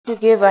To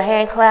give a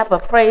hand clap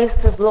of praise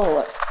to the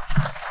Lord.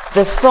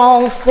 The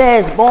song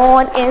says,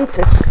 born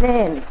into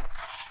sin,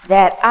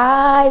 that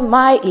I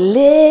might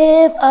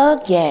live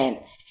again.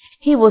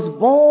 He was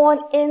born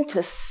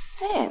into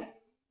sin,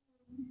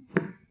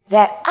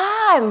 that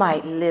I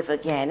might live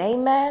again.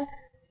 Amen.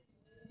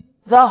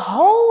 The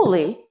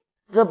holy,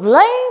 the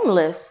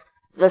blameless,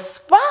 the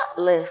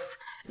spotless,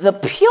 the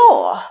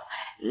pure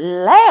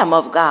Lamb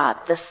of God,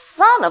 the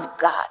Son of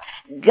God,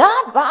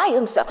 God by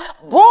himself,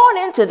 born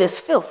into this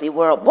filthy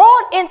world,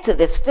 born into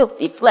this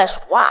filthy flesh.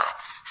 Why?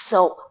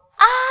 So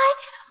I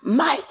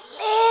might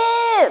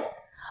live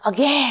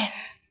again.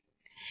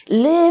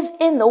 Live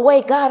in the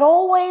way God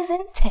always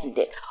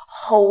intended.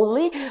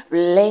 Holy,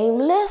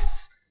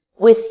 blameless,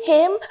 with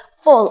him,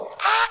 full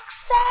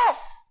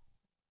access.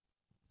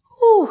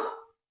 Ooh,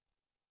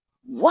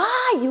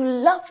 why you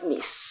love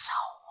me so,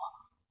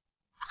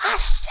 I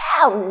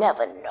shall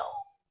never know.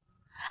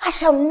 I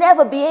shall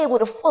never be able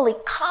to fully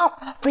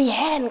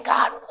comprehend,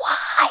 God,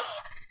 why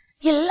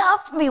you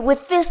love me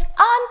with this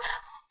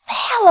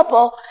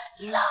unfailable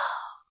love.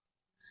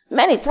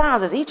 Many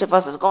times as each of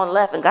us has gone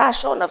left and God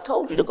sure enough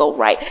told you to go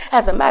right.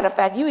 As a matter of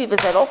fact, you even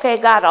said,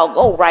 okay, God, I'll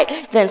go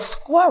right. Then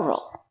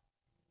squirrel.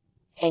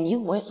 And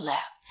you went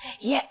left.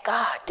 Yet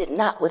God did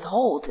not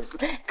withhold his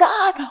love.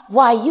 God,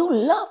 why you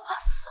love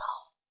us so?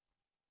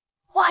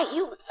 Why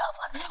you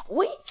love us?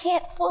 We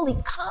can't fully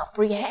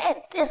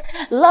comprehend this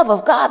love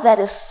of God that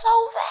is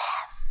so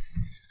vast.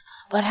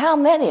 But how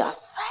many are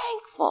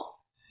thankful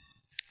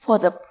for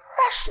the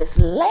precious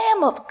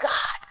Lamb of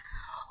God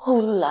who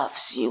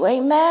loves you?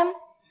 Amen.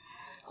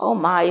 Oh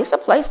my, it's a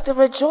place to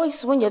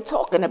rejoice when you're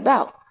talking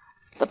about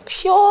the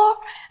pure,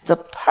 the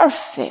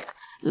perfect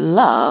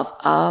love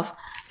of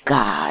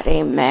God.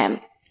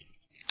 Amen.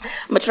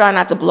 I'm going to try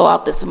not to blow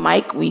out this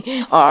mic.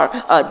 We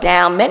are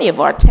down many of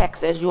our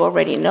texts, as you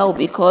already know,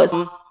 because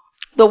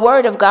the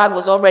word of God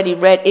was already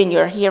read in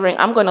your hearing.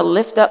 I'm going to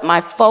lift up my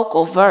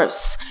focal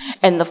verse,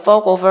 and the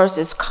focal verse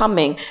is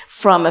coming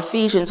from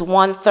Ephesians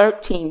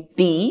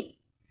 1:13b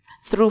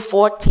through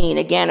 14.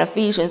 Again,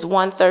 Ephesians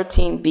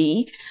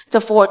 1:13b to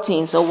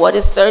 14. So what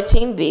is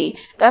 13b?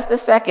 That's the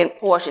second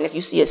portion. If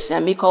you see a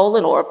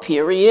semicolon or a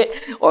period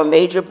or a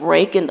major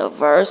break in the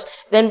verse,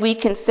 then we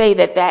can say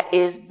that that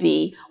is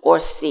B or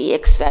C,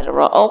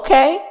 etc.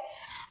 Okay?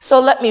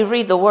 So let me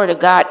read the word of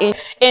God.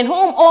 In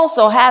whom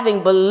also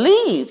having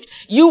believed,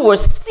 you were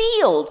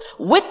sealed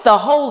with the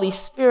Holy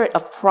Spirit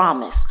of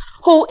promise,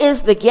 who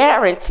is the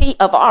guarantee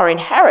of our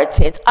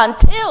inheritance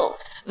until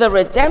the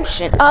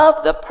redemption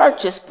of the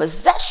purchased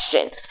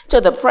possession, to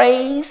the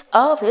praise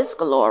of his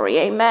glory.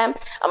 Amen.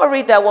 I'm going to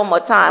read that one more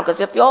time, because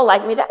if you're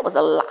like me, that was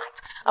a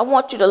lot. I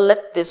want you to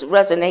let this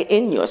resonate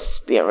in your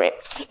spirit.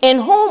 In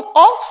whom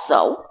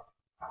also,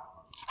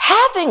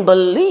 having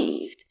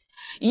believed,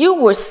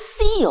 you were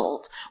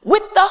sealed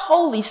with the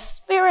Holy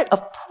Spirit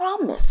of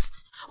promise,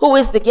 who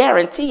is the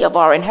guarantee of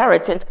our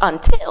inheritance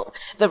until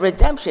the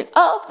redemption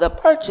of the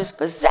purchased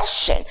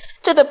possession,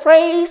 to the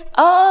praise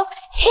of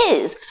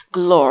his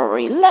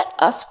glory. Let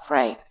us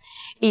pray.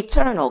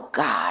 Eternal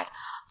God,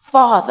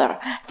 Father,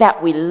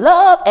 that we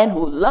love and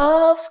who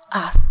loves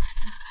us.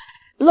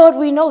 Lord,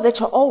 we know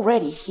that you're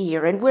already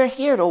here, and we're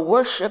here to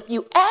worship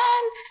you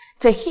and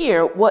to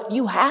hear what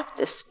you have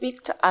to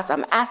speak to us.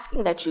 I'm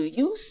asking that you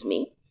use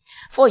me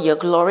for your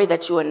glory,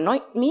 that you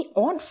anoint me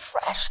on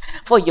fresh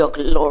for your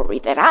glory,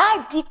 that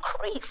I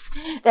decrease,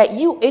 that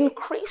you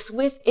increase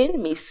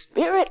within me.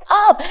 Spirit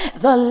of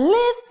the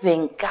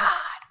living God,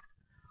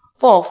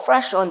 fall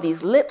fresh on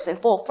these lips and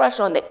fall fresh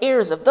on the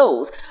ears of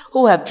those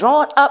who have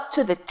drawn up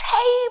to the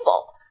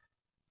table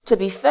to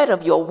be fed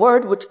of your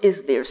word, which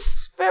is their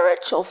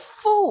spiritual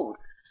food,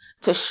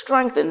 to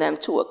strengthen them,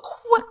 to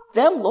equip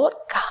them, Lord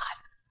God,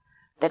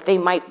 that they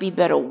might be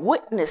better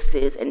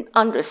witnesses and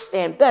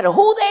understand better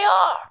who they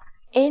are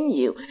in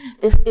you.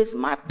 This is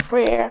my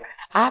prayer.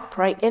 I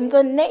pray in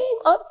the name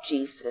of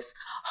Jesus.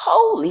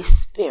 Holy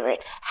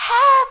Spirit,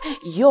 have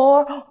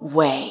your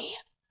way.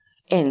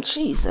 In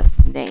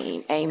Jesus'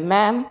 name,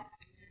 amen.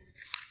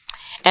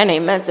 And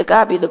amen. To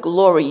God be the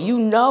glory. You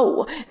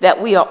know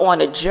that we are on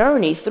a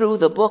journey through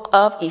the book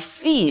of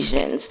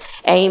Ephesians.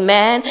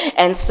 Amen.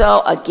 And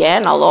so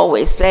again, I'll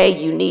always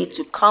say you need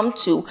to come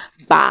to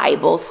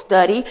Bible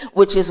study,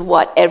 which is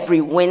what, every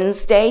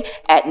Wednesday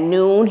at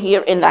noon here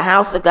in the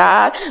house of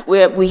God,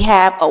 where we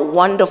have a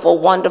wonderful,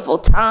 wonderful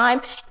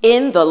time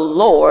in the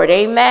Lord.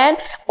 Amen.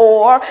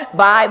 Or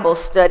Bible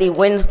study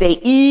Wednesday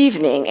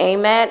evening.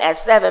 Amen. At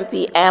 7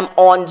 p.m.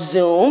 on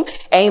Zoom.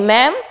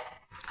 Amen.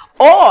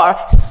 Or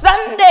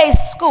Sunday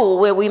school,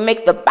 where we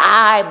make the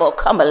Bible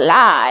come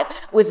alive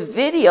with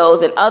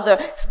videos and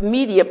other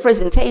media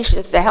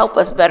presentations to help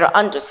us better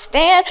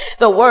understand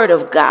the Word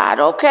of God,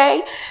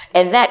 okay?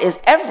 And that is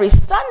every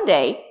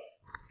Sunday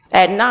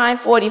at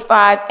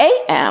 9:45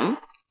 a.m.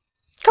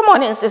 Come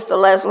on in, Sister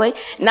Leslie.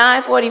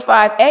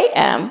 9:45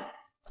 a.m.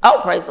 Oh,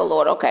 praise the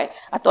Lord. Okay.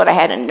 I thought I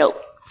had a note.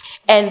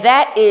 And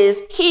that is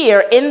here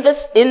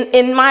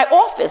in my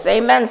office.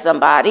 Amen,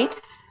 somebody.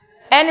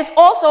 And it's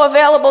also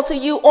available to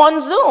you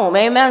on Zoom.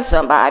 Amen,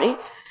 somebody.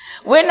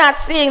 We're not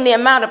seeing the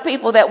amount of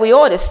people that we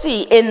ought to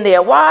see in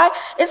there. Why?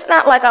 It's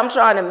not like I'm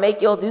trying to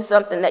make you do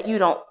something that you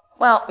don't.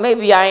 Well,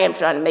 maybe I am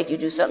trying to make you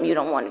do something you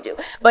don't want to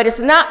do. But it's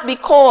not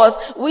because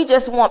we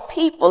just want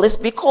people. It's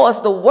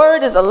because the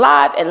word is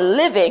alive and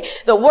living.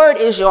 The word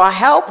is your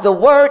help. The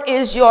word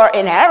is your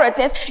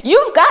inheritance.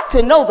 You've got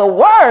to know the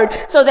word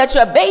so that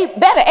you're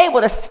better able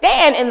to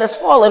stand in this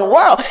fallen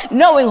world,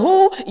 knowing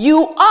who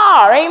you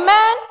are.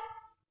 Amen?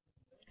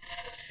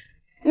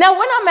 Now,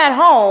 when I'm at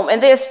home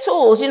and there's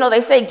tools,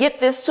 they say, get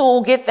this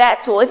tool, get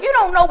that tool. If you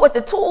don't know what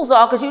the tools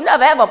are because you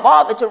never ever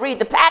bothered to read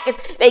the package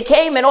they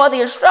came in, all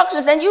the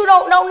instructions, and you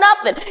don't know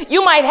nothing.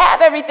 You might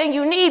have everything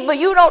you need, but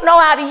you don't know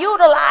how to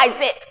utilize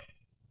it.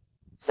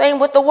 Same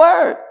with the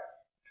word.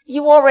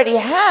 You already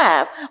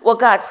have what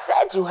God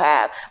said you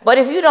have. But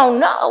if you don't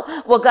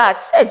know what God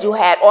said you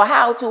had or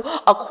how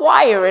to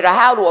acquire it or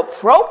how to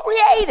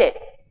appropriate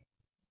it,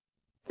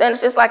 then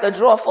it's just like a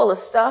drawer full of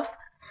stuff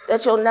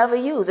that you'll never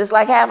use. It's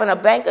like having a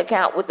bank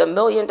account with $1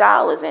 million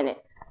in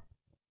it,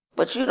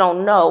 but you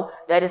don't know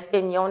that it's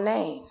in your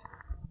name.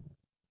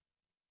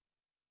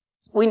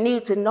 We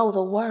need to know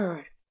the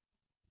word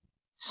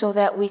so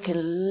that we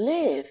can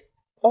live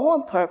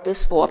on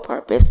purpose, for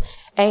purpose.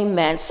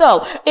 Amen.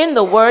 So in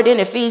the word in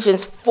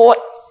Ephesians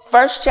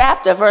 1st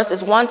chapter,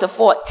 verses 1 to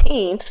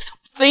 14,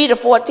 3 to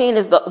 14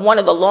 is one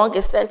of the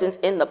longest sentences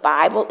in the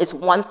Bible. It's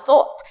one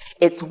thought.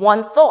 It's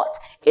one thought.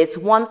 It's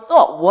one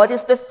thought. What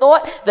is the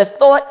thought? The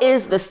thought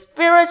is the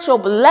spiritual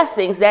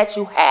blessings that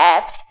you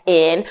have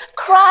in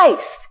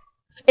Christ.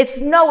 It's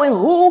knowing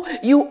who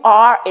you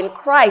are in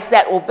Christ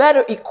that will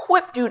better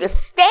equip you to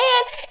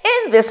stand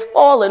in this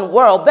fallen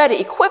world, better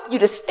equip you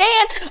to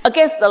stand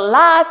against the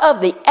lies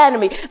of the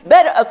enemy,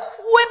 better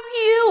equip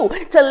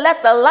you to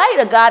let the light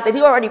of God that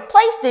he already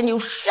placed in you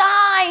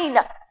shine.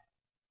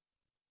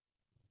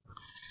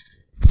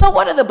 So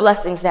what are the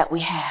blessings that we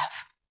have?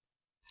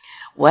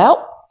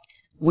 Well,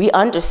 we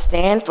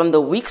understand from the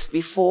weeks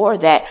before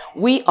that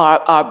we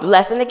are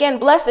blessed. And again,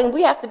 blessing,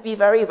 we have to be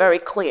very, very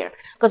clear.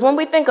 Because when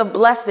we think of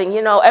blessing,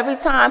 every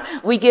time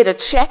we get a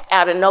check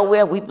out of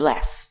nowhere, we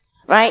bless,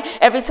 right?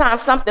 Every time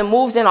something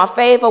moves in our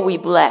favor, we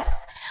bless.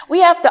 We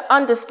have to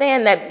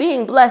understand that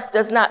being blessed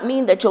does not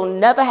mean that you'll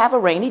never have a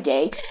rainy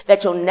day,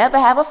 that you'll never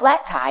have a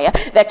flat tire,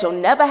 that you'll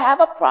never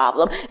have a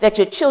problem, that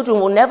your children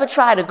will never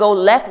try to go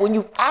left when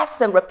you've asked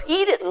them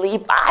repeatedly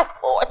by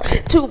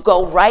force to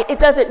go right. It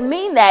doesn't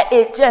mean that.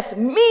 It just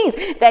means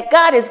that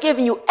God has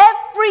given you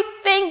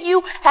everything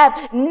you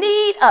have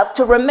need of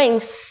to remain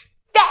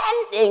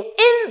standing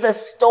in the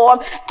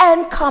storm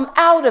and come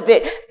out of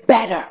it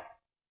better.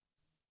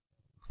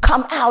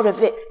 Come out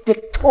of it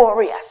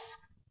victorious.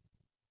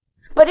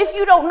 But if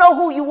you don't know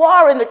who you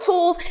are and the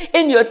tools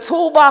in your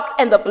toolbox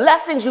and the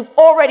blessings you've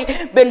already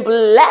been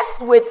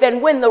blessed with,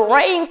 then when the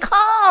rain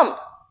comes,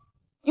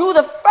 you're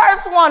the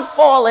first one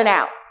falling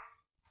out,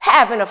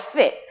 having a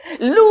fit,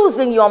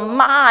 losing your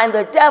mind.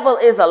 The devil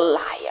is a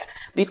liar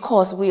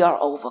because we are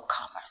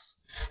overcomers.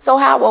 So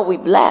how are we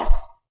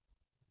blessed?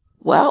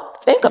 Well,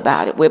 think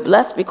about it. We're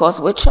blessed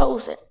because we're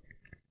chosen.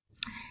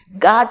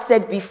 God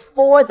said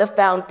before the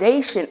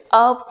foundation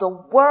of the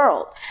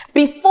world,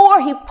 before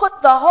he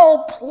put the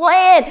whole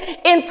plan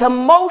into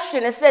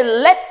motion and said,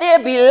 let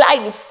there be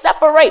light, and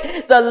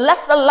separate the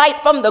lesser light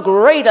from the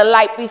greater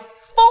light,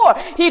 before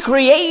he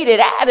created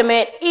Adam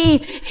and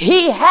Eve,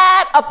 he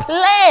had a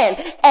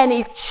plan and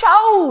he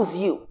chose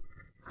you.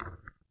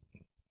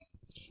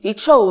 He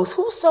chose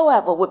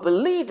whosoever would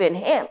believe in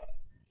him.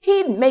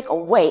 He'd make a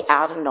way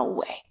out of no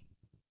way.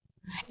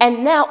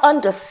 And now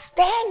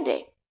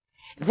understanding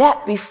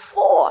that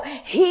before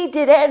he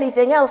did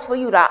anything else for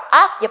you to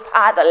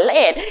occupy the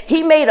land,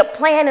 he made a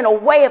plan and a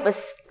way of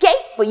escape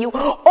for you,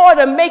 or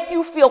to make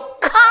you feel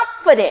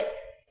confident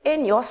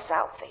in your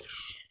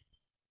salvation.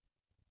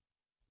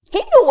 He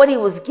knew what he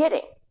was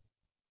getting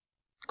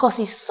because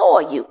he saw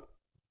you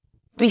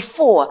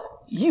before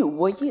you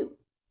were you.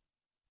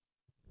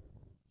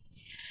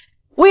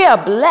 We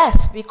are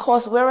blessed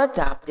because we're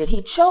adopted.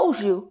 He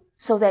chose you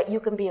so that you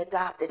can be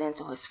adopted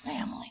into his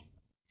family.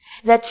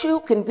 That you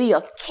can be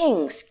a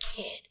king's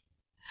kid,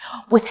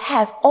 which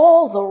has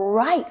all the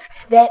rights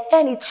that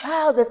any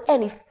child of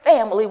any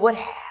family would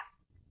have.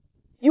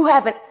 You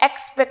have an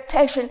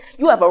expectation,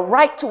 you have a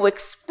right to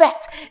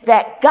expect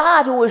that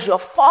God, who is your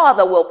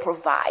father, will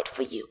provide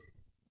for you.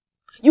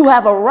 You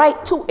have a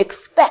right to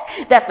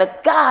expect that the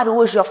God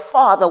who is your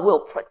father will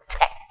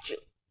protect you.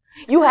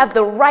 You have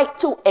the right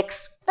to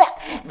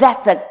expect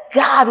that the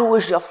God who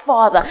is your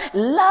father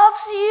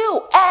loves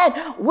you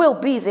and will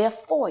be there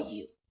for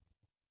you.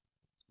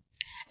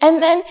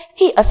 And then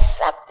he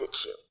accepted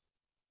you.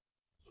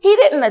 He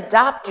didn't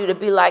adopt you to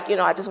be like,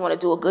 I just want to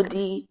do a good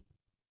deed.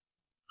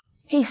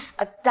 He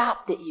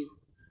adopted you.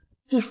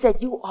 He said,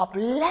 you are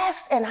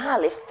blessed and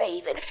highly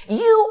favored.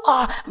 You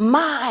are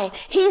mine.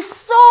 He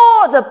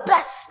saw the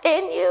best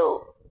in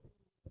you.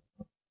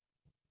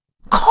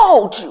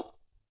 Called you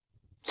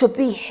to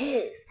be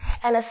his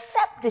and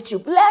accepted you,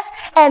 blessed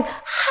and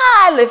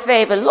highly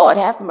favored. Lord,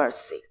 have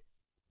mercy.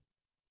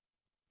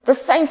 The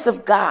saints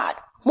of God,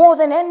 more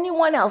than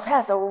anyone else,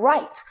 has a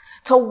right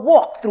to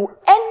walk through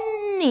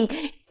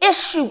any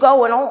issue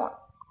going on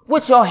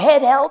with your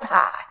head held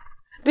high,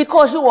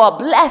 because you are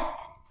blessed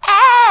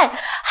and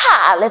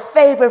highly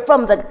favored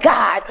from the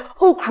God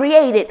who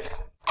created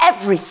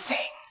everything.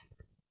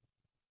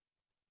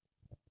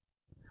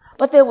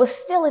 But there was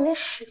still an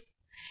issue.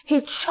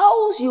 He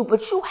chose you,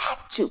 but you had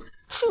to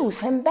choose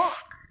him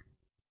back.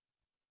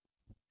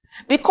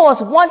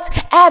 Because once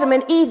Adam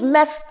and Eve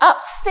messed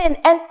up, sin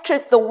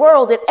entered the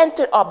world. It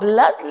entered our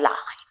bloodline.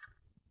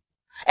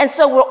 And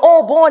so we're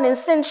all born in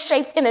sin,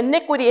 shaped in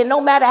iniquity, and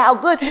no matter how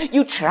good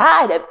you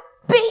try to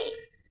be,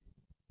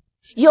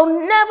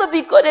 you'll never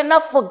be good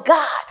enough for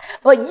God.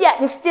 But yet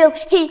and still,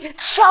 he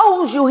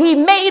chose you. He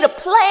made a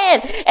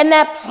plan, and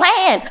that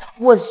plan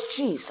was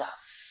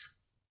Jesus.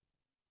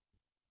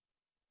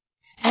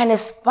 And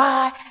it's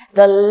by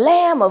the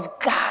Lamb of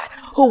God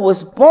who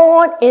was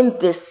born in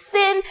this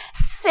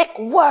sin-sick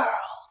world,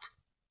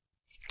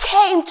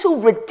 came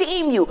to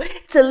redeem you,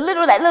 to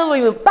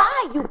literally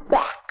buy you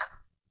back.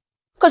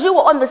 Because you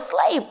were on the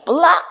slave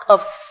block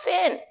of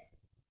sin,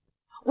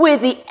 where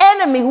the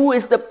enemy, who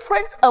is the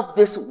prince of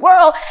this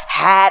world,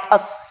 had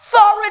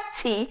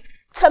authority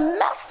to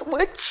mess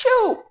with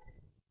you.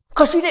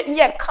 Because you didn't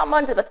yet come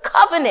under the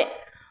covenant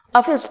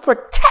of his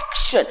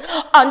protection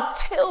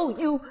until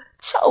you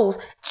chose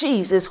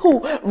Jesus,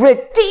 who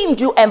redeemed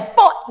you and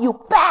bought you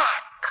back.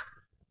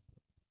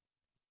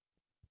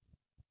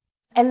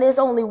 And there's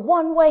only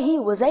one way he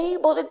was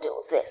able to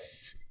do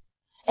this,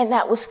 and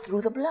that was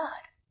through the blood.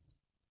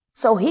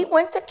 So he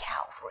went to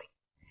Calvary,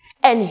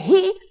 and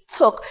he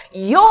took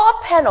your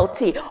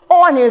penalty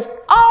on his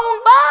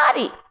own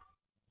body.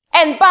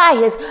 And by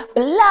his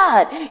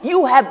blood,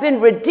 you have been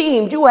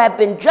redeemed. You have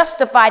been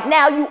justified.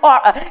 Now you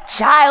are a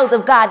child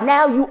of God.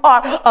 Now you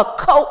are a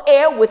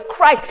co-heir with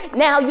Christ.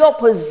 Now your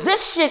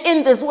position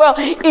in this world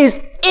is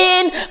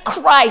in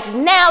Christ.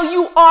 Now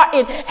you are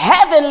in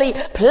heavenly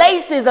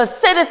places, a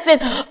citizen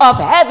of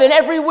heaven.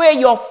 Everywhere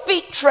your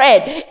feet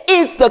tread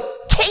is the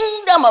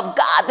kingdom of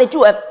God that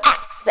you have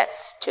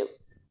access to.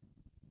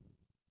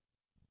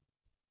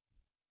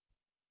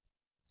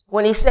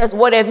 When he says,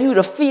 what have you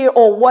to fear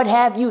or what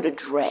have you to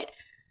dread?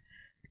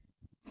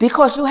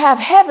 Because you have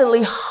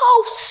heavenly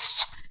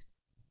hosts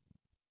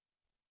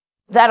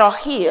that are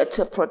here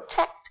to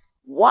protect,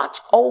 watch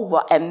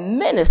over, and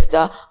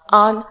minister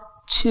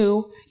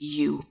unto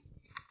you.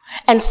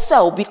 And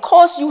so,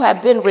 because you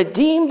have been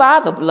redeemed by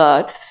the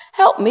blood,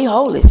 help me,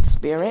 Holy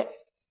Spirit,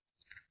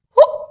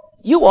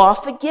 you are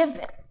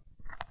forgiven.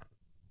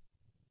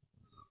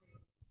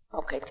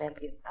 Okay,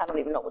 thank you. I don't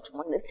even know which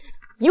one it is.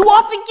 You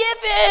are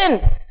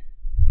forgiven.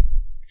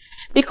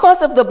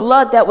 Because of the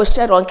blood that was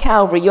shed on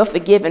Calvary, you're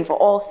forgiven for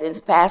all sins,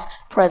 past,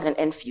 present,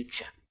 and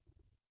future.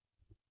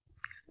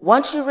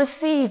 Once you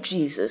receive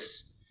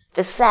Jesus,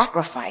 the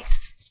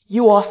sacrifice,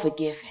 you are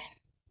forgiven.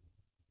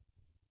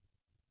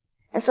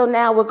 And so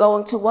now we're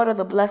going to what are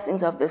the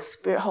blessings of the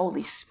Spirit,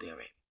 Holy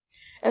Spirit.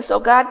 And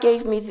so God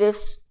gave me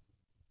this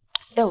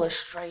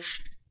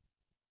illustration.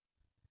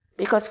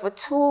 Because for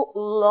too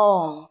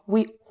long,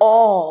 we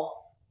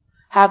all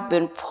have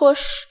been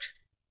pushed,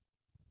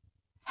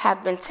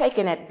 have been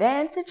taken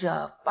advantage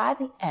of by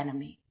the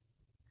enemy,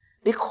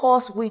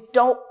 because we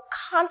don't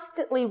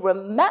constantly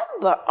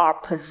remember our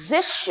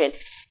position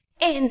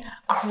in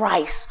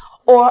Christ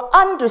or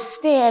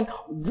understand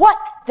what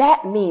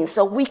that means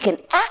so we can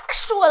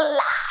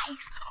actualize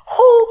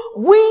who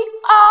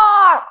we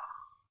are.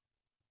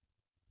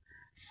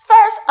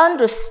 First,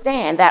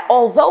 understand that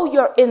although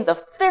you're in the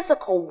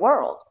physical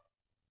world,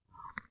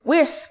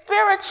 we're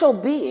spiritual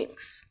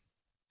beings.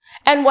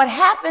 And what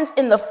happens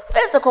in the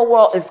physical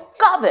world is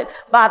governed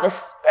by the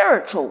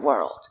spiritual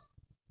world.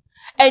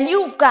 And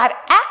you've got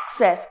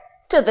access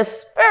to the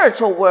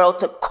spiritual world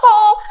to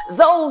call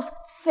those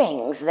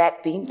things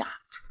that be not.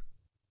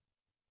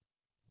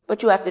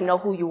 But you have to know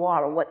who you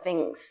are and what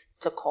things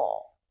to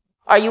call.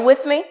 Are you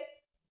with me?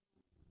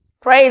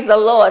 Praise the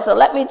Lord. So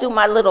let me do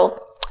my little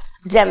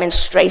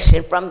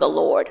demonstration from the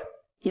Lord.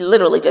 He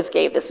literally just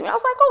gave this to me. I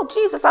was like, oh,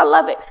 Jesus, I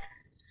love it.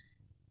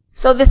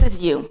 So this is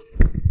you.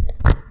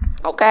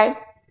 Okay?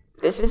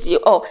 This is you.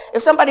 Oh,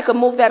 if somebody could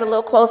move that a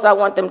little closer, I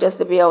want them just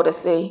to be able to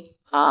see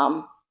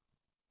on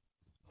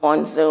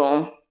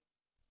Zoom.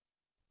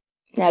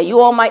 Now,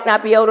 you all might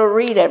not be able to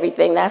read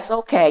everything. That's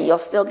okay. You'll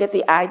still get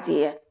the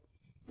idea.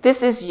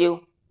 This is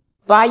you,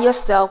 by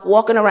yourself,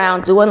 walking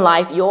around, doing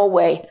life your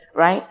way,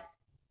 right?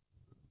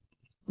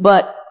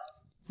 But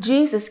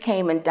Jesus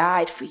came and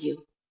died for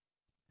you.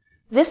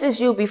 This is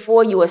you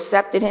before you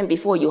accepted him,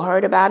 before you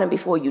heard about him,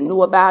 before you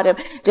knew about him,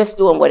 just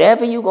doing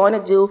whatever you're going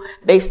to do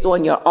based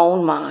on your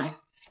own mind.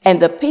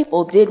 And the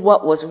people did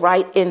what was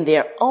right in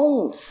their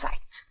own sight.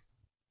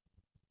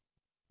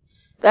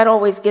 That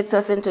always gets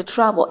us into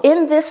trouble.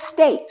 In this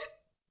state,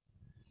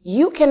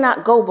 you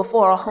cannot go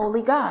before a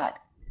holy God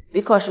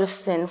because you're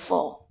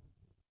sinful.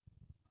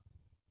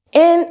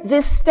 In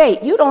this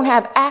state, you don't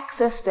have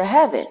access to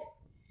heaven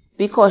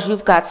because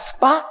you've got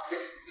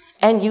spots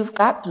and you've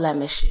got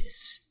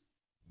blemishes.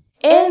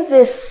 In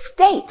this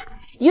state,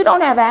 you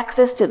don't have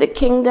access to the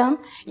kingdom.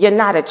 You're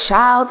not a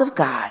child of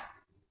God.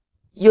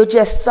 You're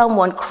just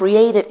someone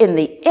created in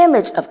the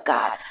image of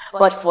God,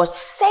 but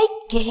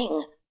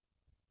forsaking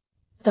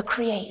the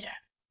Creator.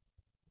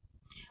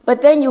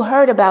 But then you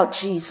heard about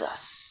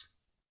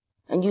Jesus,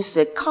 and you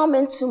said, come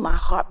into my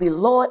heart, be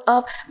Lord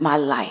of my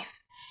life.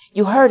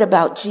 You heard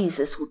about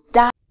Jesus who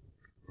died.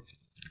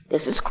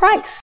 This is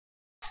Christ.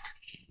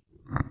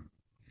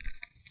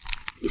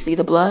 You see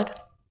the blood?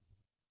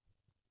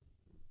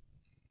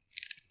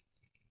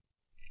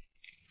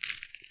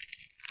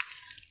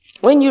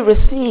 When you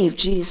receive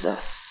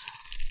Jesus,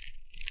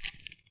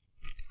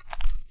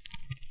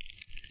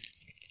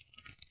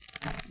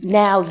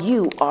 now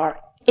you are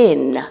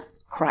in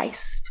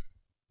Christ.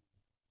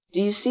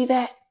 Do you see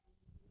that?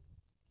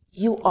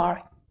 You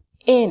are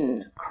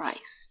in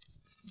Christ.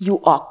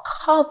 You are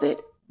covered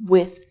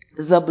with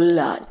the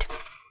blood.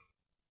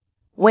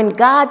 When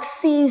God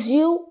sees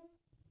you,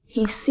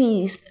 he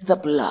sees the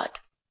blood.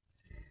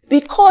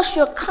 Because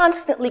you're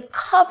constantly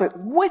covered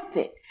with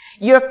it,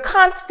 you're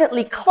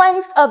constantly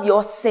cleansed of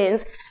your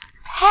sins,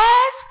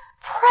 past,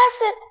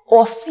 present,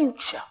 or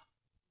future.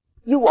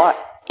 You are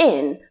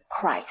in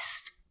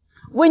Christ.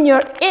 When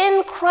you're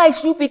in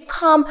Christ, you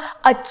become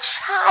a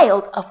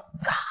child of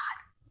God,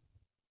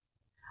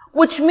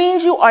 which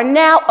means you are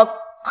now a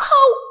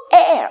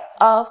co-heir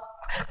of.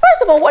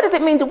 First of all, what does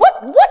it mean to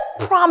what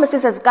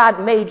promises has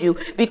God made you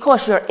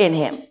because you're in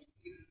him?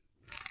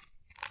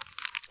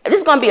 This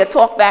is going to be a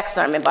talk back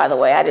sermon, by the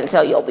way. I didn't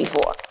tell you all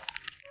before.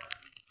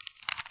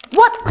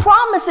 What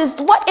promises,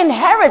 what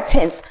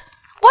inheritance,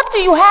 what do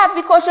you have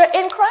because you're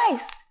in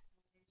Christ?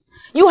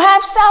 You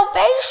have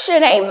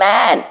salvation,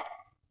 amen.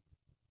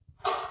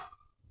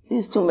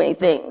 These too many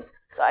things,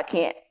 so I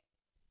can't.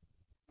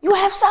 You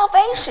have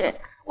salvation.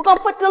 We're going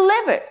to put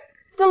delivered.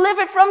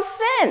 Delivered from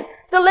sin.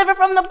 Delivered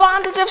from the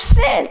bondage of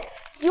sin.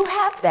 You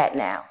have that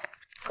now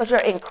because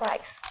you're in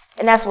Christ.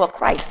 And that's what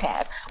Christ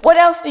has. What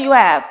else do you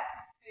have?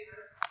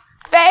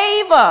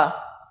 Favor.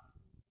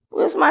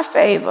 Where's my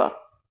favor?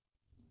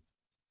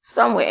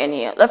 Somewhere in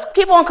here. Let's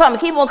keep on coming.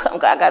 Keep on coming.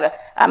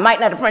 I might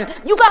not have printed.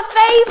 You got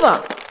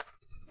favor.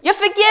 You're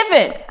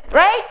forgiven,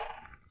 right?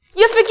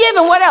 You're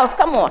forgiven. What else?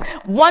 Come on.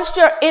 Once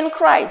you're in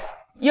Christ,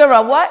 you're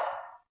a what?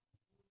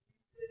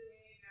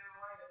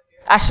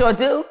 I sure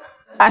do.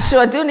 I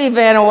sure do need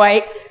Vanna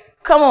White.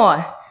 Come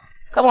on.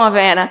 Come on,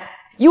 Vanna.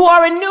 You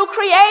are a new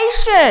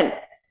creation.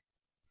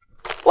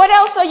 What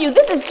else are you?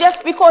 This is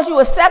just because you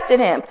accepted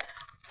him.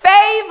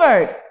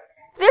 Favored.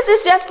 This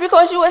is just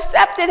because you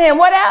accepted him.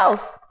 What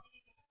else?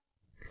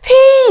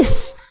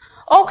 Peace.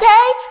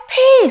 Okay?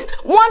 Peace.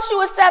 Once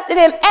you accepted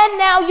him, and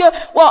now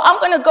I'm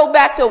going to go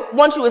back to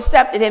once you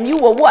accepted him, you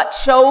were what?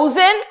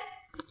 Chosen.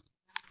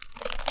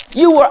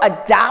 You were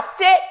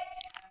adopted.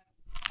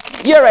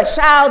 You're a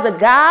child of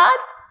God.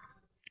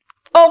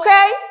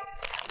 Okay?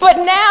 But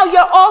now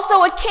you're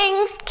also a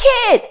king's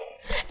kid.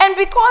 And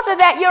because of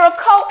that, you're a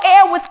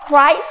co-heir with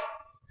Christ.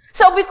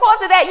 So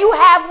because of that, you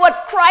have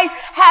what Christ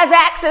has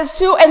access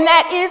to, and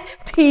that is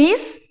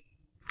peace.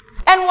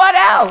 And what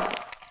else?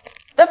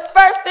 The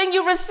first thing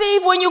you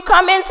receive when you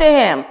come into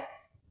him.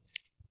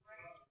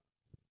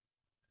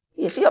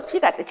 Yeah, she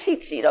got the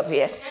cheat sheet up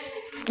here.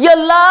 You're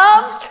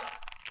loved.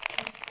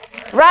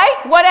 Right?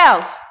 What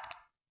else?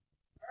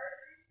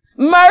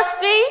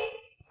 Mercy.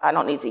 I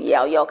don't need to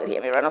yell. Y'all can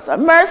hear me right now. So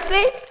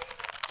mercy.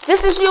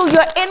 This is you.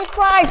 You're in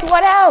Christ.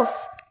 What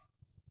else?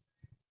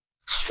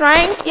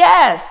 Strength.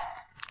 Yes.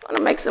 I'm going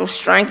to make some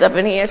strength up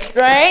in here.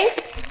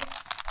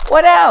 Strength.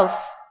 What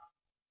else?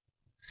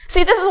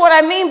 See, this is what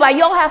I mean by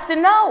you'll have to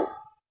know.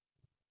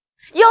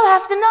 You'll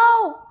have to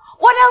know.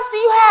 What else do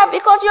you have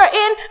because you're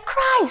in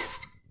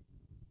Christ?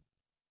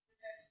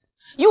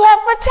 You have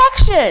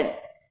protection.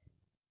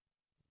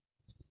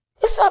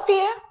 It's up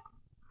here.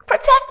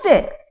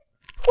 Protected.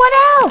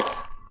 What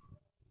else?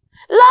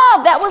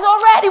 Love. That was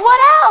already.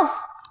 What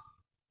else?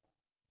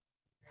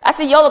 I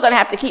said, y'all are going to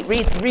have to keep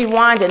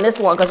rewinding this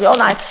one because y'all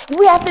not.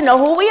 We have to know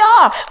who we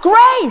are.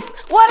 Grace.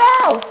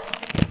 What else?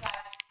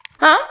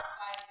 Huh?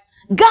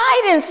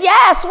 Guidance.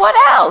 Yes. What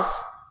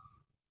else?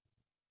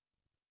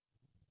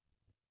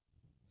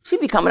 She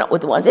be coming up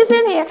with the ones. It's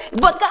in here.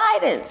 But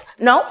guidance.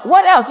 No.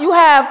 What else? You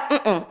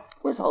have,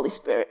 where's Holy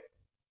Spirit?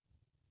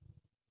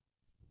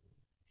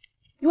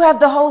 You have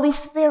the Holy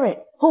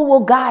Spirit who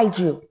will guide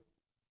you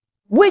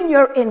when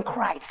you're in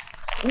Christ.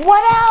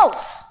 What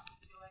else?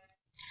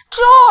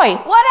 Joy.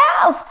 What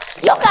else?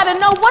 You got to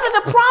know what are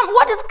the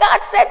what has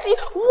God said to you?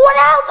 What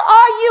else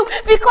are you?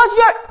 Because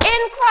you're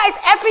in Christ.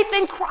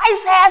 Everything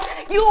Christ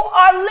has, you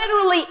are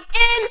literally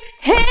in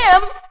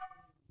him.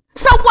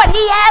 So what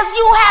he has,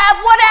 you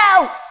have. What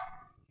else?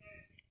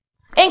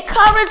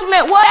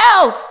 Encouragement. What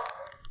else?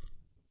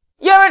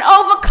 You're an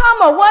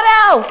overcomer. What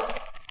else?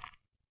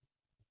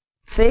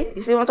 See?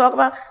 You see what I'm talking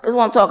about? This is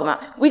what I'm talking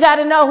about. We got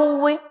to know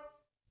who we.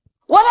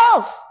 What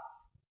else?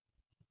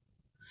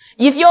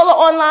 If y'all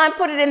are online,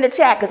 put it in the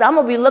chat because I'm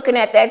going to be looking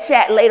at that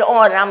chat later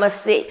on and I'm going to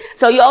see.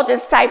 So y'all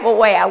just type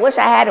away. I wish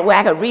I had it where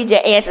I could read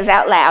your answers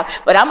out loud.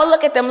 But I'm going to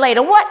look at them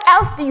later. What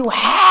else do you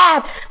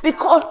have?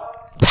 Because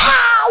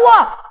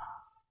power.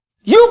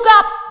 You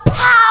got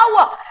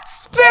power.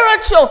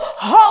 spiritual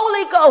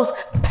Holy Ghost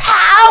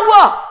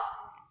power.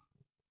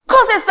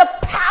 Because it's the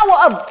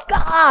power of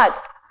God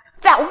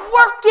that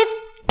worketh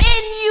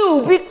in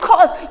you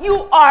because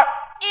you are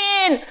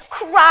in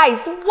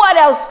Christ. What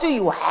else do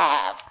you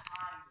have?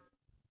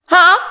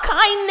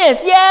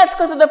 Kindness. Yes,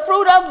 because of the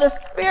fruit of the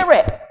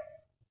Spirit.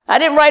 I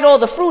didn't write all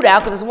the fruit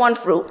out because it's one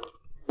fruit.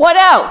 What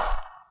else?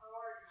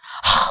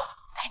 Oh,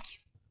 thank you.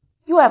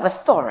 You have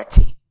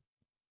authority.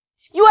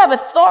 You have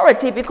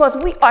authority because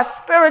we are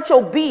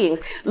spiritual beings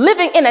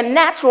living in a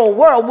natural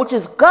world which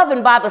is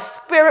governed by the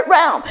spirit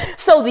realm.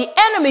 So the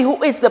enemy,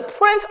 who is the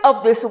prince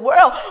of this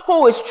world,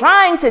 who is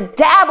trying to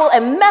dabble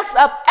and mess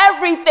up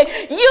everything,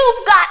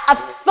 you've got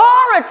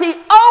authority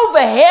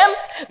over him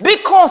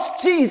because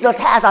Jesus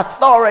has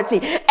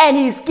authority, and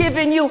he's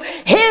given you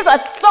his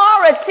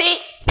authority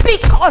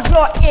because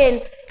you're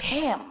in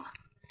him.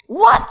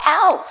 What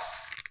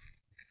else?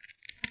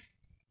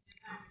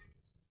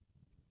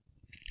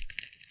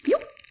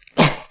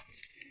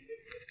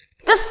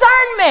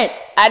 Discernment.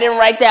 I didn't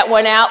write that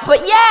one out,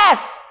 but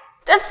yes,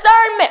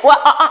 discernment.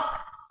 Well,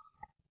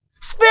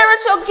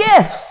 spiritual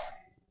gifts.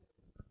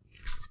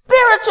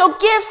 Spiritual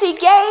gifts he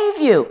gave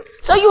you.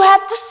 So you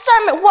have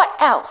discernment. What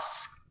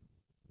else?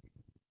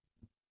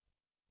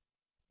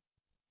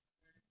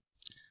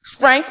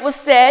 Strength was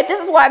said. This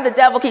is why the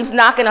devil keeps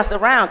knocking us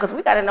around, because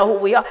we got to know who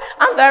we are.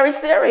 I'm very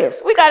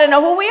serious. We got to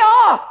know who we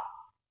are.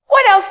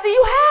 What else do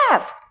you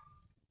have?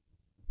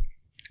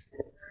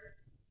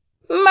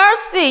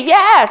 Mercy,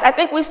 yes. I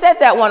think we said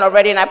that one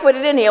already, and I put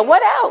it in here.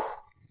 What else?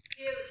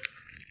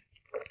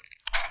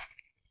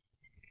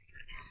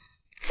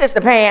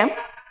 Sister Pam.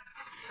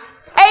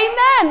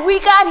 Amen. We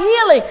got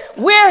healing.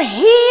 We're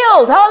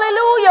healed.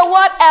 Hallelujah.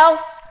 What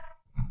else?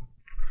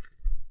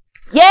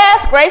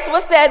 Yes, grace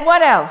was said.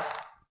 What else?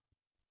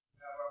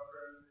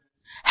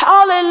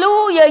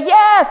 Hallelujah.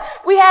 Yes,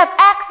 we have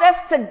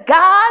access to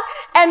God,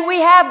 and we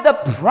have the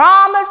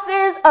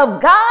promises of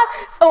God.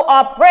 So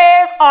our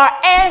prayers are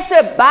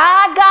answered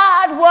by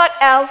God. What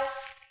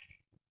else?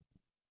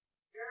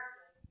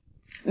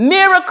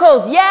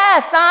 Miracles.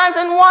 Yes, signs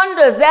and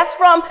wonders. That's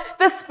from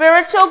the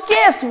spiritual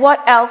gifts.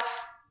 What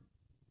else?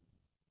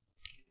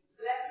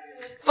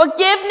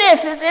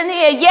 Forgiveness is in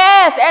here.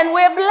 Yes, and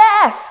we're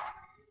blessed.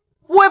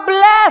 We're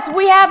blessed.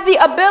 We have the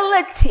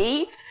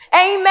ability,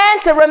 amen,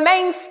 to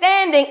remain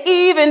standing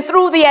even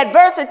through the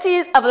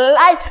adversities of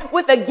life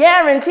with a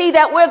guarantee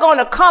that we're going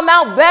to come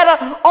out better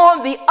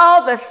on the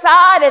other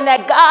side and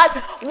that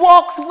God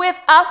walks with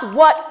us.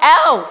 What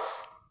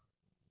else?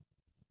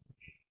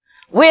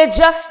 We're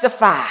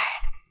justified.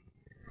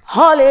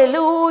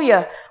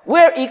 Hallelujah.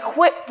 We're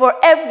equipped for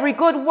every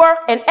good work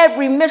and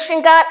every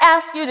mission God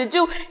asks you to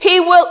do. He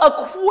will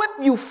equip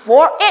you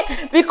for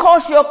it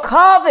because you're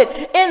covered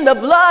in the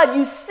blood.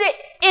 You sit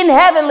in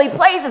heavenly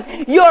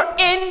places. You're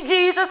in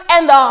Jesus,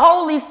 and the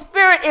Holy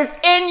Spirit is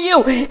in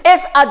you.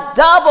 It's a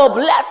double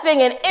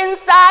blessing, an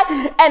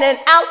inside and an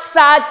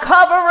outside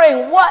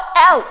covering. What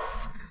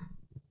else?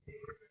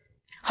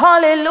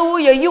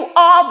 Hallelujah. You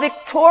are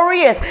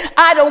victorious.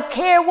 I don't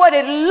care what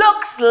it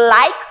looks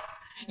like.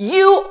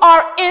 You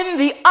are in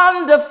the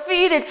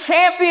undefeated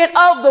champion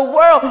of the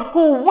world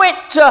who went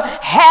to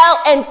hell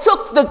and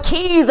took the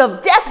keys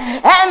of death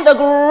and the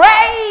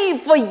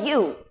grave for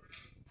you.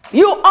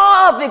 You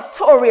are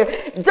victorious.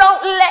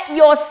 Don't let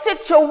your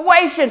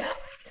situation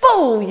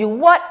fool you.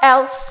 What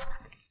else?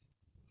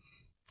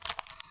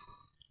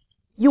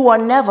 You are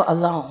never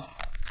alone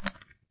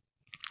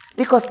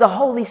because the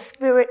Holy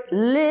Spirit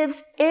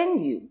lives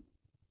in you.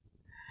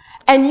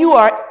 And you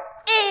are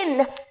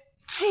in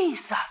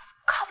Jesus,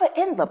 covered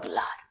in the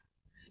blood.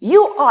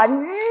 You are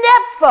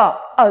never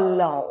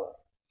alone.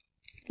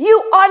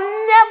 You are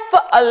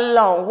never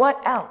alone.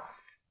 What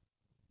else?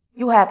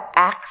 You have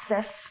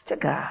access to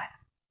God.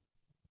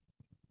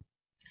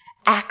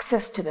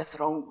 Access to the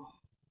throne room.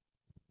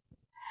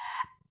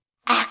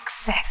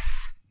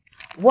 Access.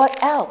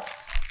 What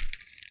else?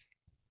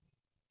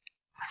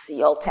 I see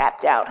y'all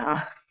tapped out, huh?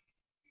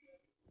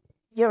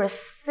 You're a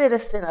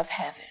citizen of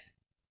heaven.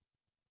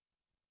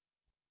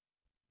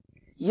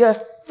 Your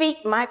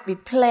feet might be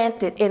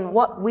planted in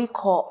what we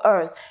call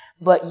earth,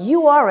 but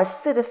you are a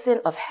citizen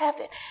of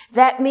heaven.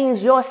 That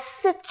means your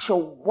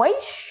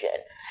situation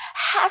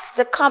has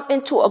to come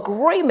into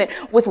agreement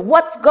with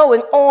what's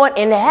going on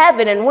in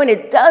heaven. And when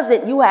it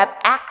doesn't, you have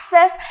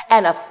access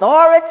and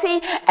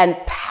authority and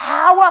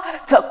power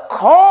to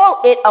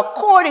call it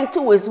according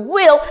to his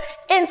will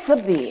into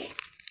being.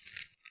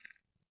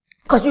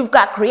 Because you've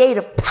got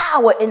creative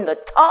power in the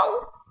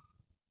tongue.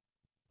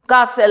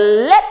 God said,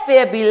 let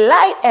there be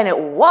light, and it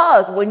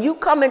was when you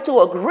come into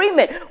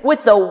agreement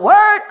with the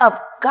word of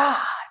God.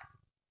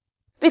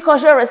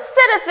 Because you're a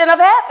citizen of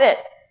heaven.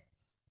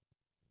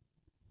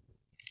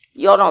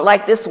 Y'all don't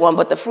like this one,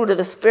 but the fruit of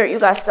the Spirit, you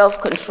got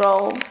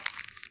self-control.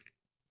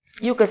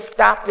 You can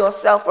stop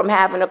yourself from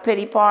having a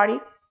pity party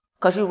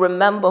because you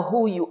remember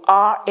who you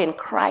are in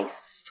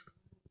Christ.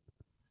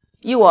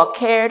 You are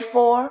cared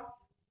for.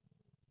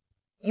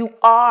 You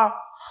are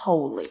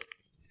holy.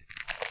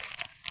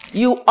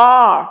 You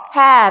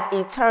have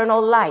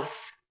eternal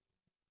life.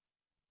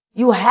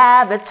 You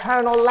have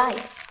eternal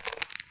life.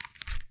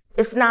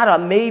 It's not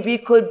a maybe,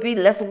 could be,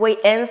 let's wait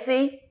and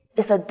see.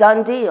 It's a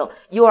done deal.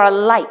 You are a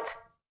light.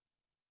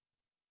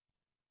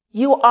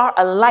 You are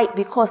a light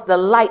because the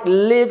light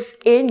lives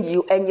in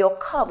you and you're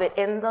covered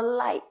in the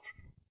light.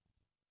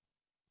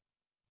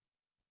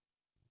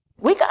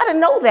 We got to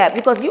know that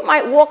because you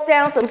might walk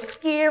down some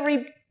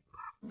scary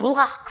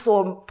blocks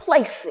or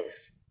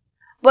places,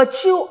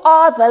 but you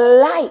are the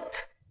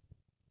light.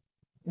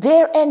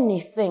 Dare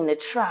anything to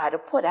try to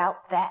put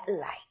out that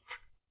light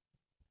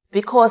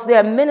because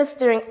there are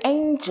ministering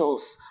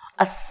angels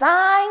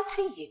assigned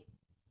to you.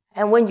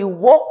 And when you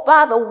walk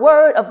by the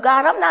word of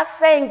God, I'm not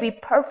saying be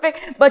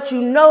perfect, but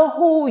you know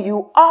who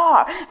you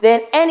are.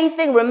 Then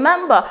anything,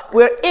 remember,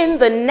 we're in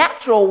the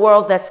natural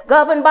world that's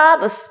governed by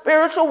the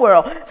spiritual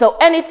world. So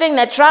anything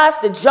that tries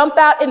to jump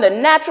out in the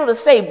natural to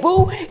say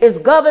boo is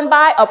governed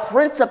by a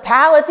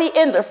principality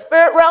in the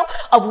spirit realm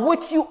of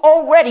which you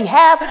already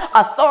have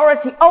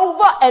authority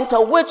over and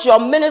to which your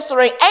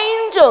ministering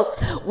angels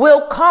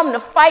will come to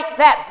fight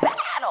that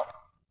battle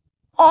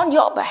on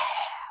your behalf.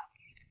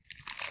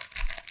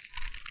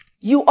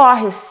 You are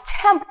his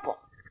temple.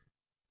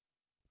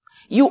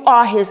 You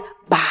are his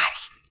body.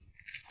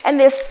 And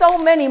there's so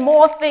many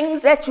more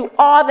things that you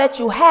are, that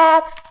you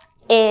have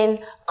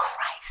in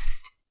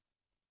Christ.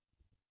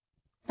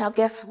 Now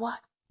guess what?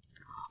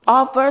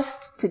 Our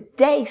verse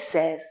today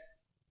says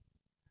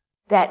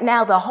that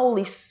now the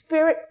Holy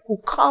Spirit who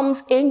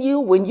comes in you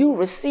when you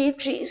receive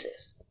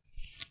Jesus,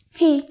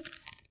 he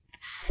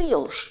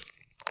seals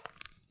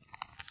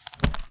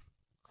you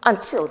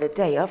until the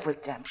day of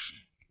redemption.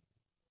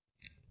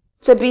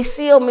 To be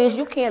sealed means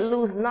you can't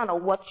lose none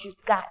of what you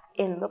got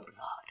in the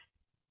blood.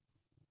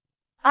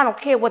 I don't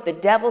care what the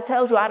devil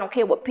tells you. I don't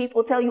care what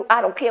people tell you.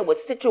 I don't care what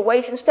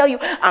situations tell you.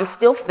 I'm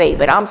still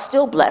favored. I'm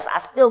still blessed. I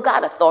still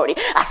got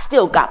authority. I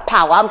still got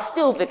power. I'm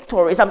still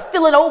victorious. I'm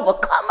still an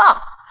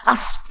overcomer. I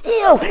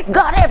still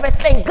got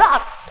everything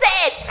God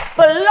said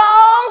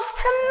belongs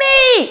to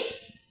me.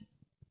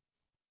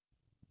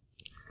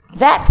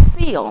 That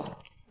seal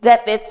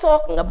that they're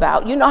talking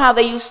about, you know how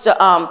they used to,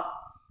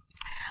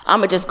 I'm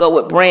going to just go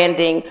with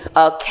branding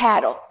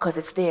cattle because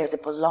it's theirs.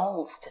 It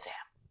belongs to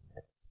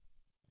them.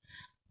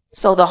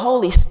 So the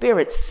Holy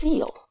Spirit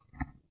seal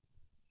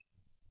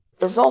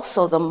is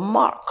also the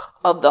mark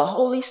of the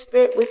Holy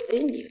Spirit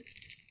within you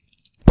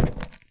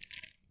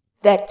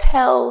that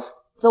tells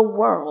the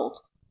world,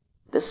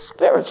 the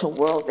spiritual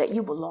world, that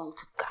you belong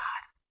to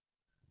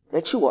God,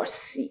 that you are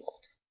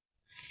sealed.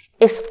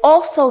 It's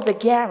also the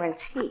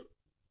guarantee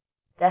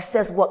that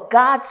says what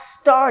God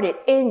started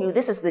in you,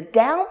 this is the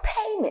down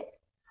payment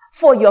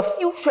for your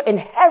future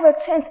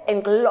inheritance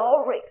and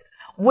glory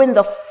when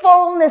the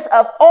fullness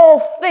of all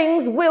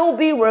things will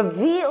be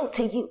revealed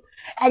to you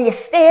and you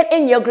stand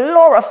in your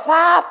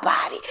glorified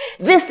body.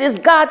 This is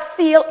God's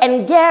seal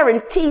and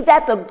guarantee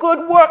that the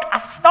good work I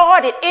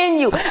started in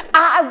you,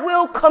 I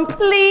will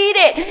complete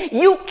it.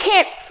 You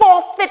can't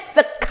forfeit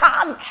the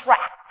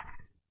contract.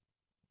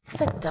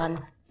 It's a done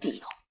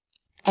deal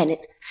and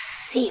it's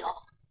sealed.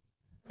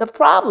 The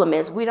problem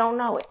is we don't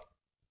know it.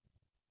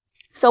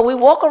 So we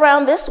walk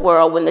around this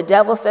world when the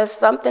devil says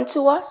something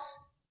to us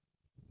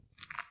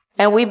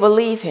and we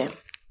believe him,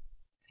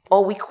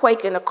 or we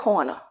quake in a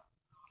corner,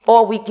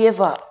 or we give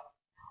up,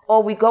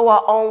 or we go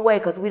our own way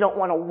because we don't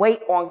want to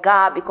wait on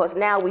God because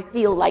now we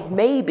feel like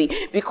maybe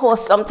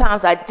because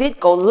sometimes I did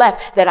go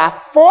left that I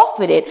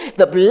forfeited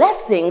the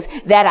blessings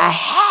that I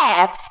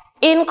have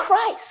in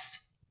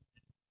Christ.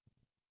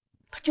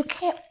 But you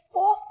can't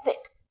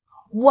forfeit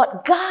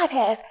what God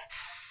has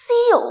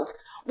sealed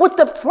with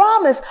the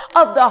promise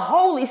of the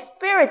Holy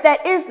Spirit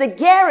that is the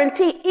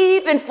guarantee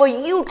even for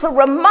you to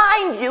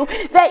remind you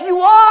that you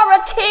are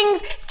a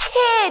king's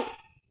kid.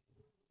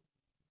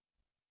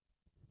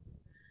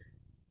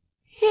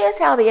 Here's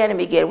how the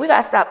enemy gets it. We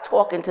got to stop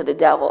talking to the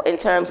devil in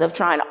terms of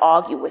trying to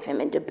argue with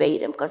him and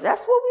debate him because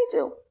that's what we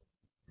do.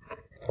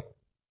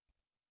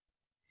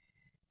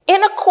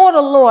 In a court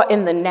of law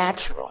in the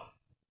natural,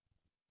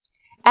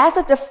 as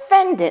a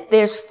defendant,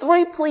 there's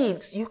 3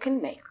 pleas you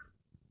can make.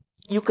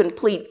 You can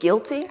plead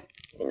guilty.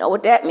 You know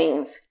what that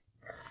means.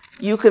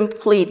 You can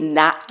plead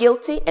not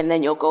guilty, and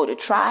then you'll go to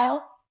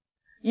trial.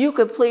 You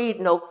can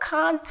plead no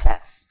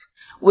contest,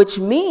 which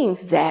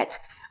means that,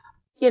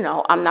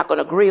 I'm not going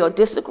to agree or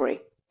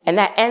disagree. And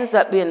that ends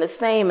up being the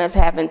same as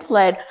having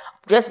pled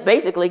just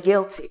basically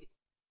guilty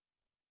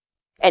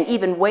and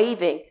even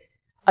waiving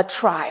a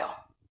trial.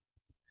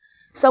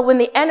 So when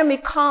the enemy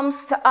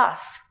comes to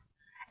us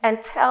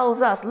and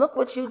tells us, look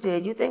what you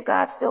did, you think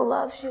God still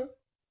loves you?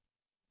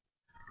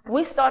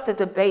 We start to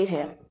debate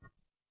him.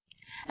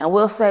 And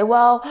we'll say,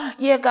 well,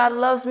 yeah, God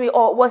loves me,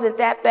 or it wasn't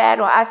that bad,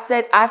 or I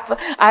said, I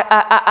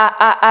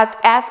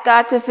asked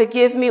God to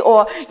forgive me,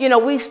 or,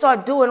 we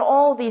start doing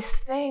all these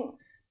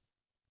things.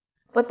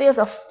 But there's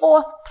a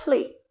 4th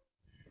plea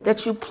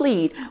that you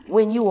plead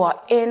when you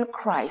are in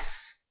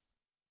Christ.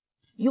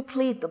 You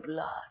plead the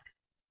blood.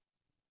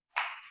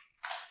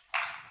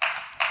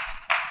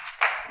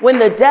 When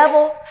the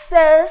devil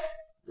says,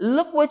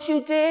 look what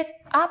you did,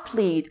 I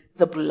plead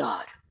the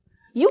blood.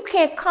 You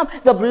can't come.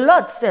 The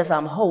blood says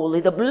I'm holy.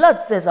 The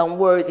blood says I'm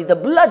worthy. The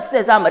blood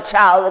says I'm a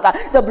child of God.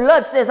 The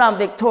blood says I'm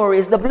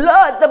victorious. The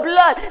blood.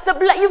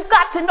 You've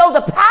got to know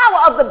the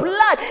power of the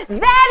blood.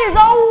 That is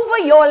over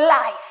your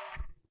life.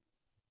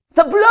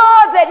 The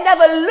blood that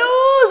never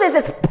loses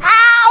its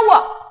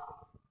power.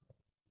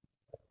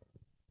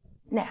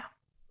 Now,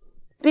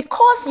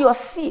 because you're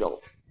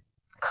sealed,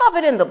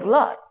 covered in the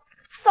blood,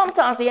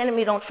 sometimes the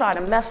enemy don't try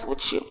to mess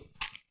with you.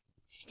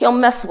 He'll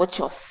mess with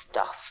your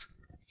stuff.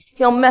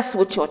 He'll mess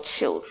with your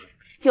children.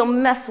 He'll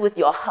mess with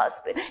your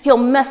husband. He'll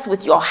mess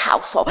with your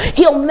household.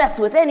 He'll mess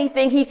with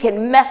anything he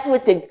can mess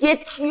with to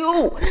get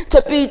you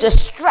to be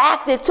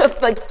distracted, to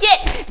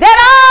forget that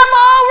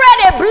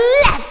I'm already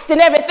blessed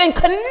and everything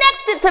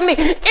connected to me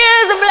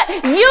is a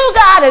blessing. You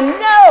gotta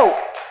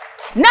know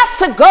not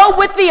to go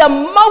with the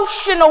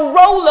emotional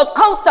roller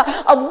coaster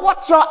of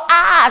what your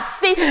eyes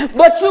see,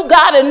 but you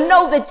got to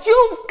know that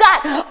you've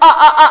got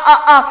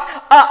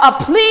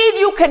a plea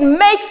you can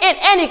make in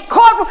any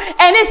courtroom,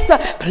 and it's to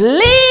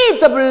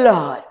plead the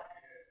blood.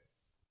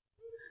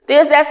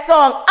 There's that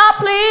song,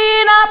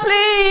 I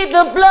plead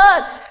the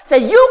blood.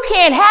 Say, you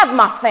can't have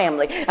my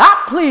family.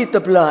 I plead the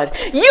blood.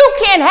 You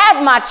can't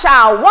have my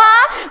child.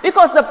 Why?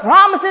 Because the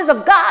promises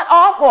of God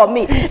are for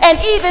me. And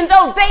even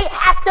though they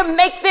have to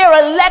make their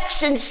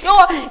election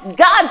sure,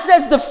 God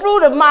says the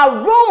fruit of my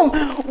womb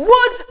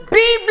would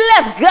be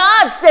blessed.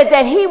 God said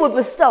that he would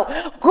bestow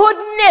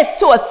goodness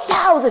to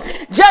 1,000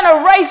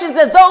 generations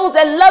of those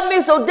that love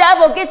me. So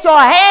devil, get your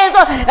hands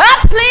on. I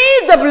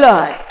plead the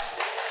blood.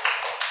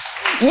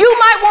 You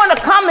might want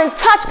to come and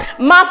touch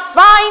my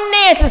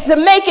finances to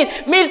make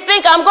me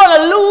think I'm going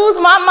to lose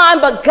my mind.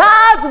 But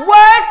God's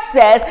word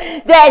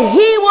says that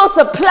he will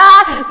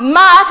supply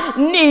my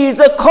needs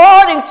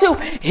according to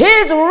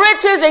his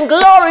riches and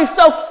glory.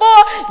 So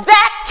for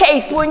that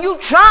case, when you're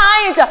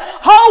trying to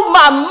hold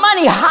my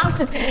money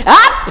hostage,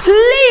 I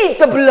plead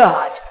the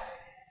blood.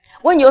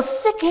 When you're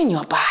sick in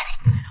your body,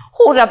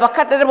 yeah,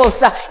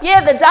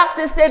 the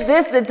doctor said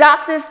this, the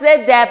doctor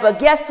said that, but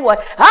guess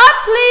what? I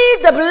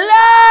plead the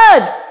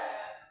blood.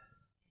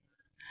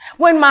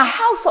 When my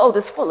household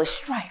is full of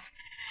strife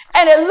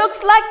and it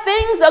looks like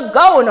things are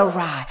going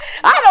awry,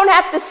 I don't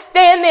have to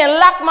stand there and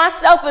lock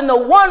myself in the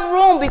one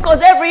room because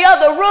every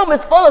other room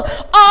is full of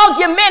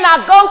argument.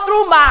 I go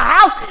through my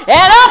house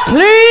and I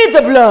plead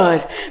the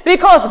blood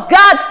because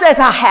God says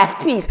I have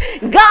peace.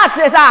 God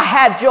says I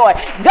have joy.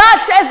 God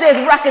says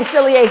there's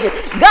reconciliation.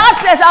 God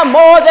says I'm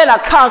more than a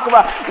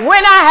conqueror.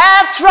 When I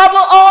have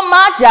trouble on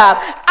my job,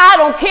 I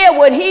don't care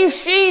what he,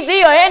 she,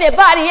 thee, or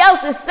anybody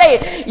else is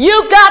saying.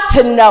 You got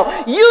to know.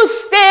 You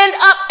stand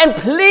up and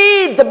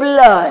plead the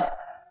blood.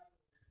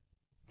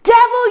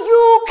 Devil,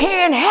 you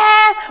can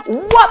have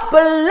what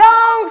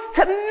belongs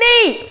to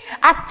me.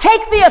 I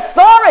take the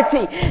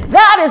authority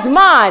that is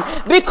mine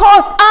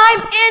because I'm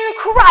in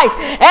Christ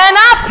and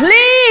I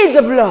plead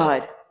the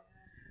blood.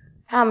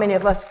 How many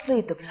of us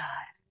plead the blood?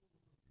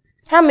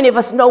 How many of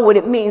us know what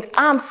it means?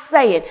 I'm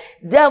saying,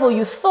 devil,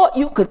 you thought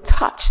you could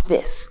touch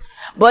this,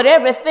 but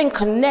everything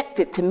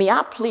connected to me,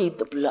 I plead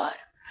the blood.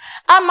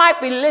 I might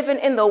be living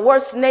in the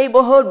worst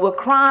neighborhood where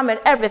crime and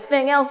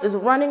everything else is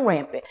running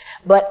rampant,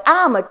 but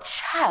I'm a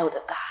child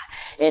of God.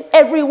 And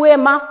everywhere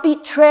my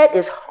feet tread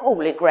is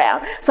holy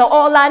ground. So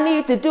all I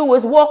need to do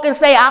is walk and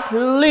say, I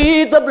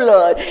plead the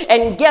blood.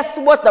 And guess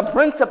what? The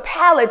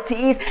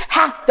principalities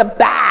have to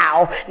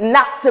bow,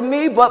 not to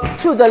me, but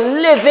to the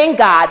living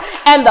God.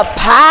 And the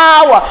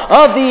power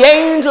of the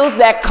angels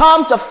that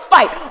come to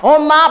fight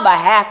on my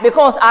behalf,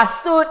 because I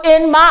stood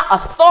in my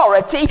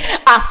authority.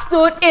 I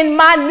stood in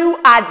my new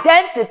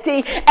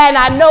identity. And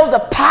I know the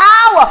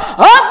power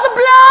of the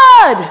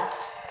blood.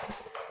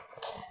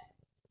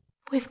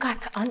 We've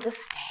got to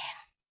understand.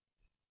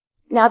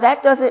 Now,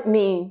 that doesn't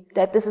mean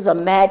that this is a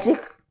magic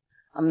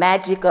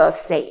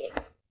saying,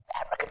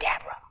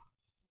 abracadabra.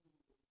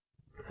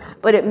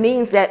 But it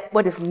means that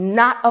what is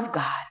not of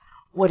God,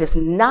 what is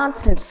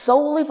nonsense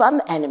solely from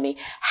the enemy,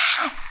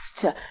 has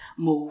to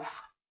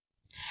move.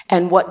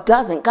 And what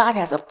doesn't, God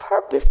has a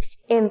purpose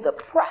in the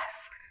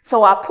press.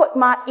 So I put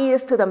my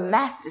ears to the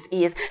master's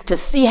ears to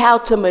see how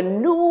to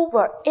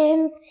maneuver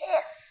in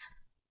this.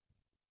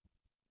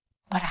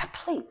 But I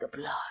plead the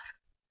blood.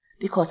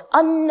 Because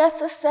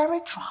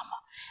unnecessary trauma,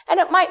 and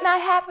it might not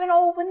happen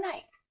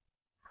overnight.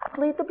 I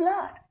plead the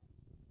blood.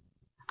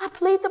 I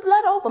plead the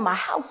blood over my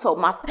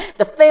household,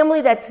 the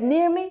family that's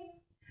near me,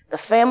 the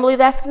family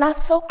that's not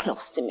so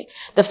close to me,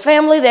 the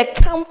family that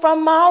come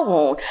from my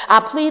womb. I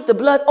plead the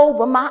blood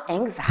over my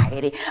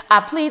anxiety.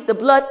 I plead the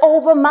blood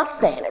over my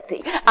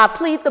sanity. I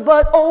plead the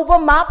blood over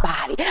my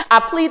body. I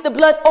plead the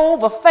blood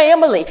over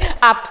family.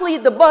 I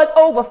plead the blood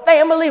over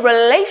family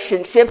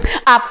relationships.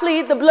 I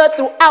plead the blood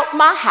throughout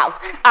my house.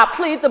 I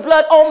plead the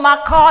blood on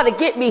my car to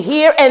get me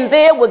here and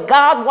there with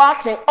God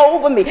watching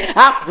over me.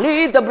 I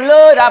plead the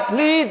blood. I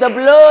plead the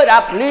blood. I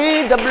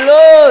plead the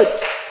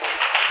blood.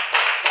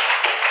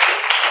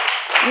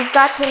 You've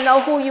got to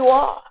know who you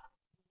are.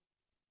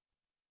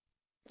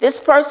 This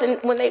person,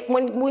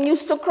 when you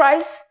stood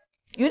Christ,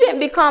 you didn't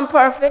become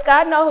perfect.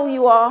 I know who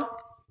you are.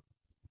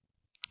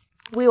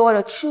 we ought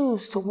to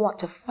choose to want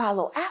to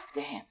follow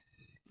after him,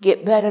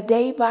 get better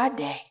day by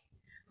day.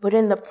 But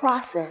in the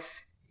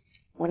process,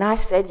 when I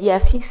said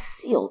yes, he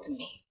sealed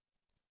me.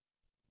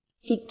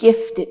 He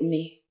gifted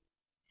me.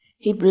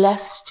 He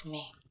blessed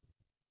me.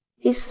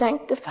 He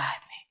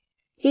sanctified me.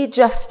 He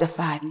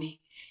justified me.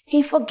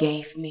 He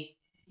forgave me.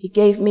 He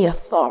gave me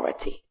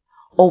authority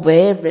over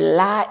every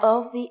lie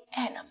of the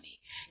enemy.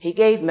 He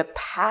gave me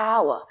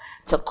power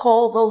to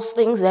call those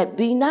things that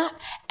be not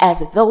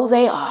as though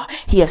they are.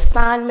 He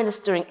assigned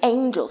ministering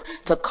angels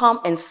to come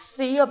and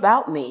see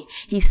about me.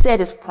 He said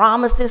his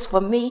promises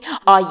for me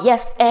are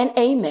yes and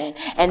amen,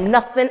 and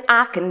nothing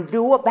I can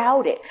do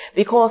about it,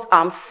 because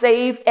I'm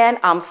saved and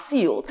I'm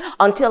sealed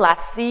until I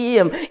see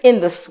him in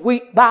the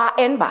sweet by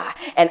and by.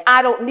 And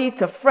I don't need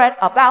to fret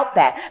about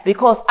that,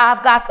 because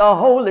I've got the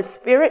Holy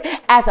Spirit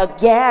as a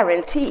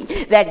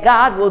guarantee that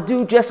God will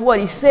do just what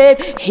he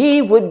said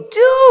he would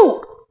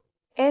do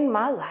in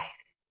my life.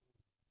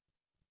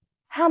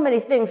 How many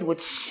things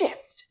would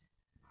shift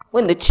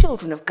when the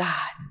children of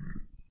God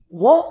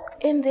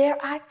walked in their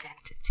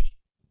identity?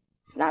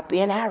 It's not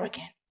being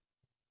arrogant.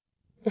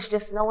 It's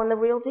just knowing the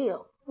real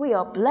deal. We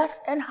are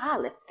blessed and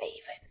highly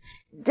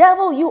favored.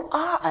 Devil, you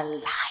are a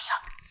liar.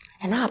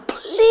 And I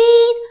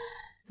plead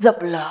the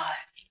blood.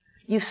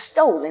 You've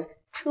stolen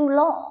too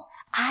long.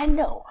 I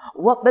know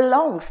what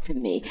belongs to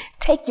me.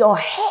 Take your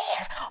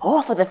hands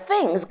off of the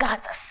things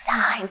God's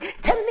assigned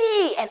to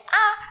me, and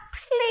I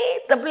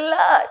plead the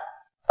blood.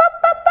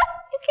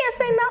 You can't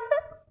say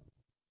nothing.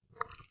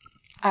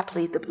 I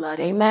plead the blood.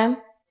 Amen.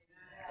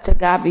 To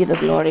God be the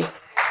glory.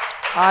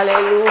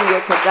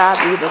 Hallelujah. To God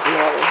be the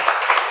glory.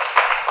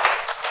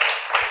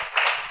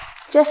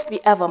 Just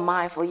be ever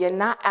mindful. You're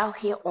not out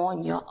here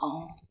on your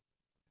own.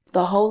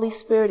 The Holy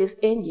Spirit is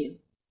in you,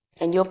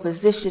 and your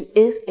position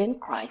is in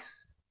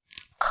Christ.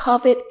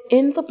 Covered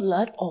in the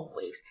blood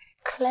always,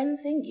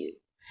 cleansing you.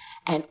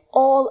 And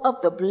all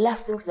of the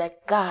blessings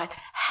that God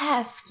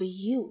has for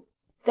you,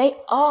 they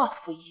are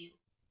for you.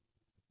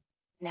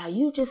 Now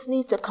you just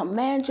need to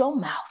command your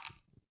mouth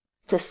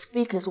to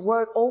speak his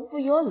word over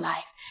your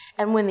life.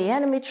 And when the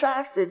enemy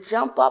tries to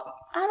jump up,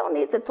 I don't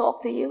need to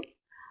talk to you.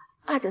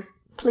 I just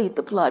plead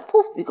the blood.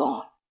 Poof, be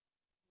gone.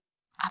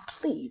 I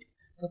plead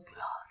the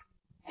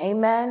blood.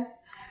 Amen.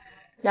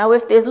 Now,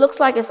 if it looks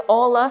like it's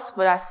all us,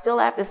 but I still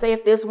have to say,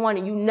 if there's one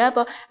and you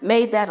never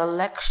made that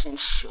election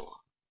sure.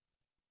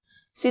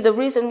 See, the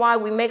reason why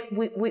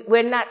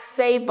we're not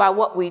saved by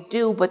what we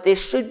do, but there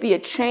should be a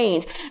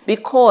change,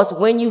 because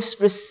when you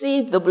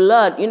receive the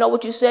blood, you know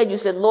what you said? You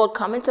said, Lord,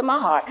 come into my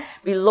heart,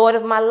 be Lord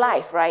of my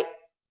life, right?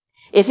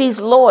 If he's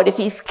Lord, if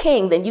he's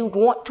King, then you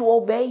want to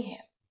obey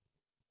him.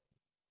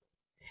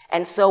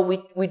 And so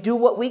we do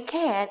what we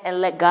can and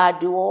let God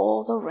do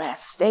all the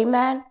rest.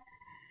 Amen.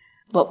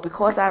 But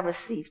because I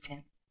received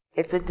him,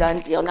 it's a done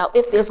deal. Now,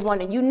 if there's one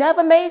and you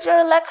never made your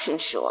election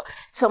sure,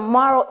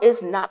 tomorrow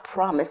is not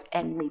promised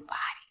anybody.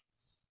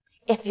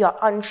 If you're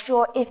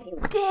unsure, if you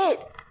did,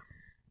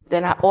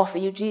 then I offer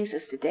you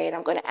Jesus today, and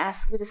I'm going to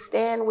ask you to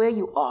stand where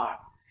you are.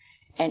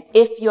 And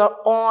if you're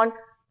on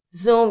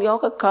Zoom, y'all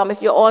could come.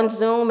 If you're on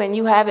Zoom and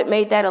you haven't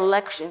made that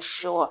election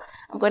sure,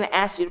 I'm going to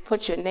ask you to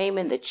put your name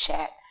in the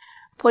chat.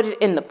 Put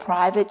it in the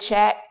private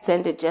chat.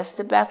 Send it just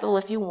to Bethel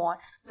if you want,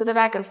 so that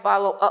I can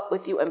follow up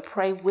with you and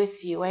pray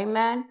with you.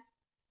 Amen?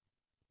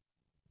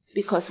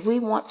 Because we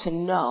want to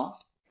know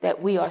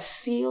that we are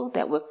sealed,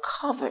 that we're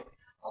covered,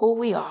 who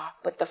we are.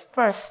 But the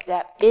first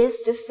step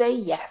is to say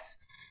yes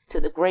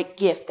to the great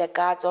gift that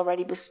God's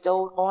already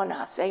bestowed on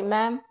us.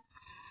 Amen?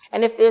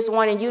 And if there's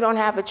one and you don't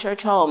have a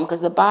church home, because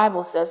the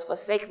Bible says,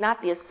 forsake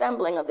not the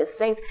assembling of the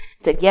saints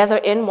together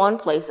in one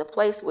place, a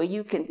place where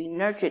you can be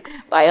nurtured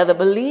by other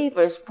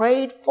believers,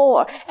 prayed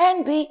for,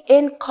 and be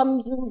in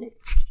community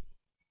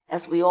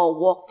as we all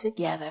walk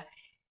together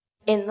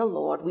in the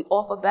Lord. We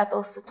offer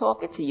Bethel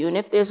Setauket to you. And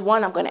if there's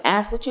one, I'm going to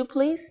ask that you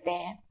please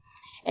stand.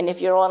 And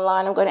if you're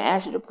online, I'm going to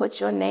ask you to put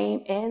your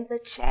name in the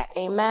chat.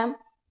 Amen.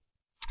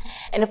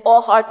 And if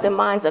all hearts and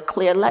minds are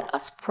clear, let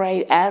us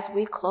pray as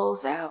we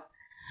close out.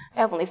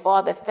 Heavenly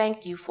Father,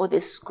 thank you for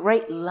this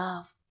great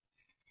love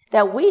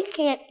that we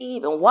can't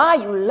even, why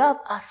you love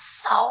us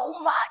so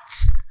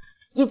much.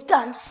 You've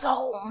done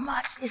so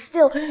much. You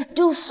still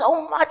do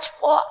so much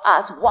for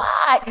us.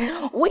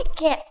 Why? We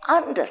can't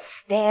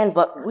understand,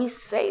 but we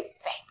say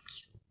thank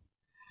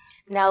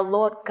you. Now,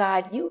 Lord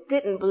God, you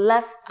didn't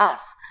bless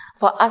us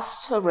for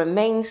us to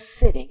remain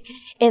sitting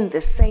in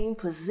the same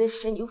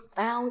position you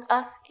found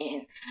us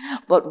in,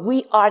 but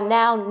we are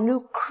now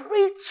new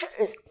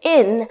creatures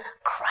in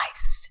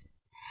Christ.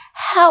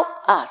 Help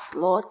us,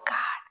 Lord God,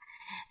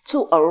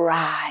 to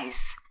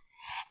arise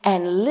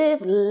and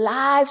live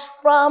lives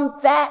from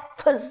that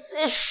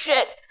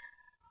position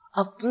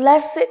of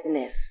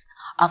blessedness,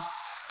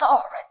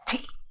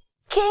 authority,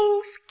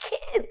 king's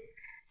kids,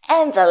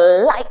 and the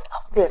light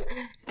of this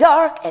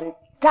dark and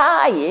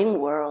dying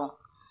world.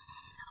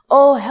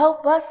 Oh,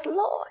 help us,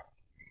 Lord,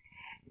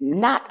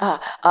 not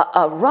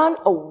run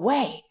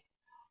away,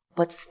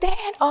 but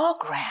stand our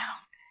ground.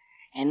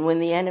 And when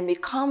the enemy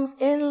comes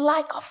in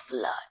like a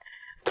flood,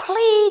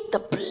 plead the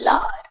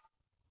blood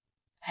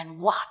and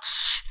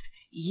watch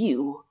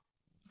you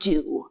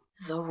do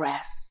the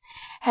rest.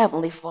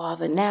 Heavenly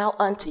Father, now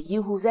unto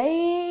you who's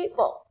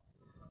able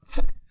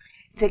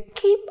to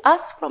keep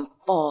us from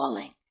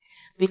falling,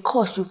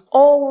 because you've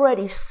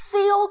already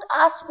sealed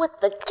us with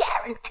the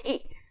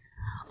guarantee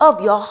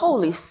of your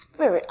Holy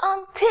Spirit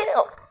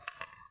until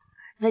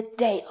the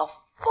day of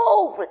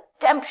full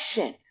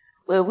redemption,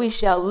 where we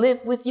shall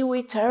live with you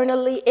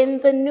eternally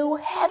in the new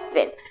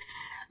heaven.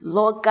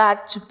 Lord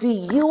God, to be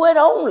you and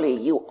only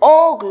you,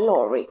 all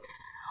glory,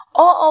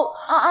 all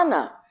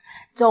honor,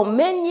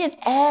 dominion,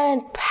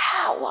 and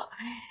power,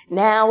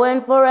 now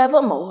and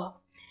forevermore.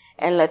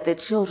 And let the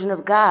children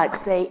of God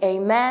say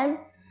amen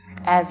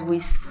as we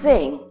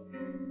sing,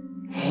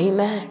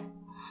 amen.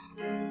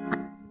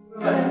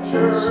 Let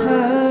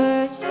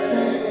church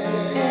say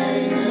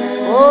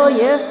amen. Oh,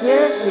 yes,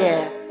 yes,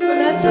 yes.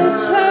 Let the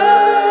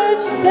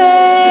church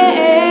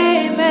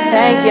say amen.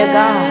 Thank you,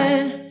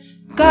 God.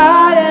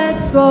 God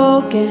has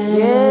spoken.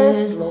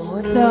 Yes,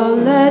 Lord. So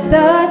let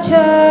the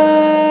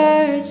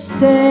church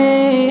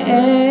say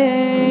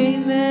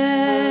amen.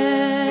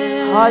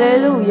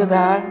 Hallelujah,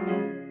 God.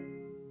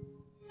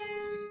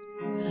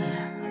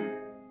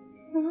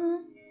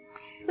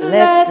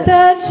 Let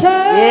the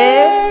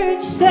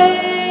church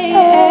say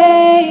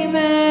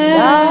amen.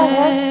 God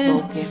has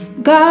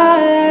spoken. God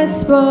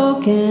has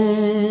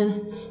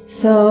spoken.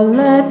 So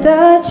let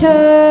the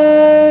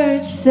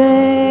church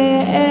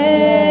say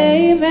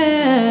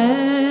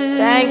amen.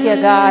 Thank you,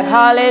 God.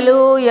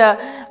 Hallelujah.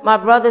 My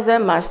brothers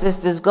and my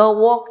sisters, go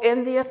walk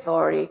in the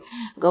authority.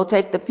 Go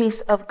take the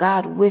peace of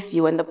God with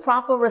you. And the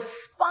proper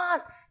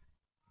response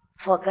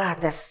for God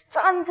that's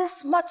done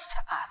this much to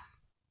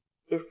us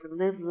is to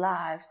live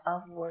lives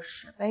of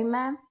worship.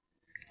 Amen.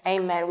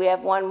 Amen. We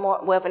have one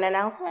more. We have an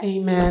announcement.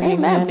 Amen.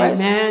 Amen. Amen.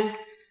 Amen.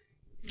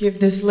 Give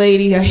this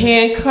lady a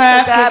hand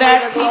clap for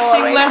that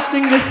teaching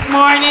lesson this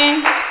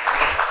morning.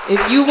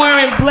 If you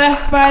weren't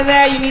blessed by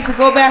that, you need to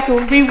go back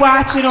and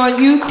rewatch it on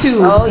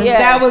YouTube. Oh, yes.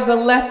 That was a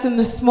lesson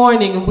this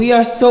morning. We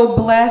are so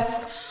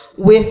blessed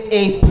with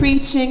a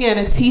preaching and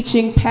a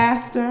teaching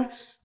pastor.